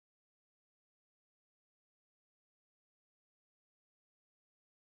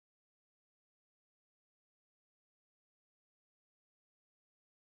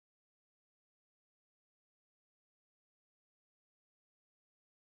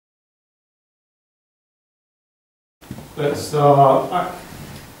Let's start.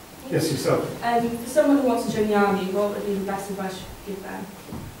 Yes, yourself. For someone who wants to join the army, what would be the best advice you could give them?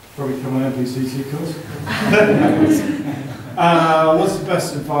 Probably come on MPC course. What's the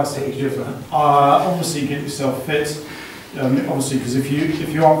best advice I could give them? Obviously, get yourself fit. Obviously, because if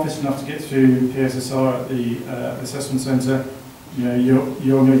you aren't fit enough to get through PSSR at the assessment centre, you know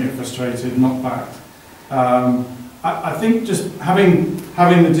you're going to get frustrated, knocked back. I think just having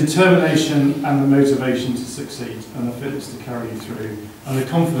the determination and the motivation to succeed, and the fitness to carry you through, and the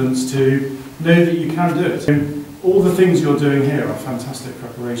confidence to know that you can do it. So all the things you're doing here are fantastic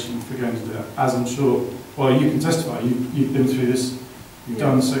preparation for going to do it, as I'm sure. Well, you can testify. You've been through this. You've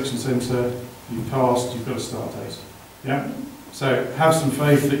done the section centre. You've passed. You've got a start date. Yeah. So have some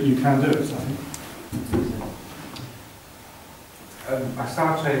faith that you can do it. I think. I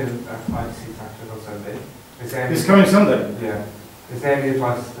started training at 5 to 6 after on Sunday. This coming Sunday? Yeah. Is there any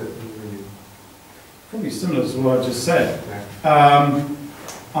advice that you really... Probably similar to what I just said. Yeah.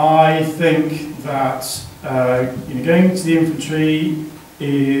 I think that going into the infantry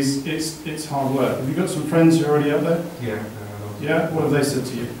it's hard work. Have you got some friends who are already out there? Yeah. Yeah? What have they said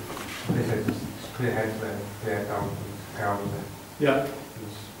to you? They said just clear head there, clear down, get out of there. Yeah.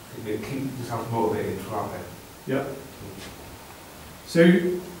 Keep yourself motivated throughout there. Yeah. So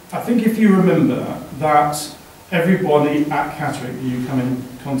I think if you remember that everybody at Catterick that you come in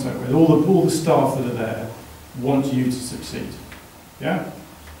contact with, all the staff that are there, want you to succeed. Yeah?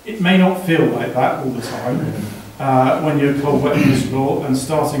 It may not feel like that all the time when you're cold, wet and miserable, and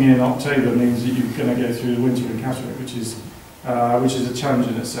starting in October means that you're going to go through the winter in Catterick, which is a challenge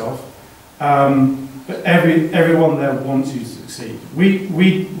in itself. But everyone there wants you to succeed.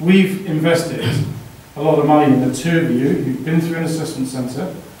 We've invested a lot of money in the two of you who've been through an assessment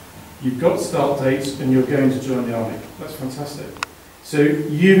centre. You've got start dates and you're going to join the army. That's fantastic. So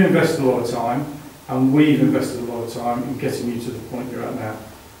you've invested a lot of time, and we've invested a lot of time in getting you to the point you're at now.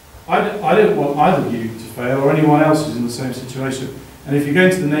 I don't want either of you to fail, or anyone else who's in the same situation. And if you're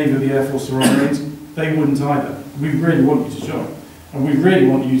going to the Navy or the Air Force or Marines, they wouldn't either. We really want you to join, and we really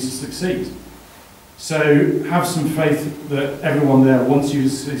want you to succeed. So have some faith that everyone there wants you to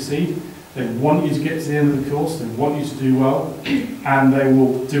succeed. They want you to get to the end of the course, they want you to do well, and they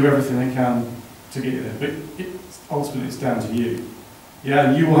will do everything they can to get you there. But ultimately it's down to you.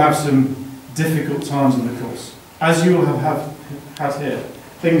 Yeah, you will have some difficult times in the course, as you will have had here.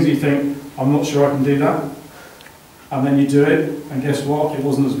 Things you think, I'm not sure I can do that, and then you do it, and guess what? It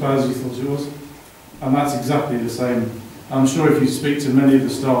wasn't as bad as you thought it was. And that's exactly the same. I'm sure if you speak to many of the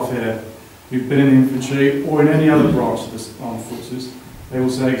staff here who've been in the infantry or in any other branch of the armed forces, they will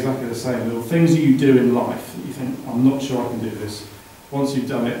say exactly the same. There are things that you do in life that you think, I'm not sure I can do this. Once you've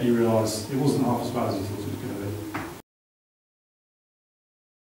done it, you realise it wasn't half as bad as you thought it was going to be.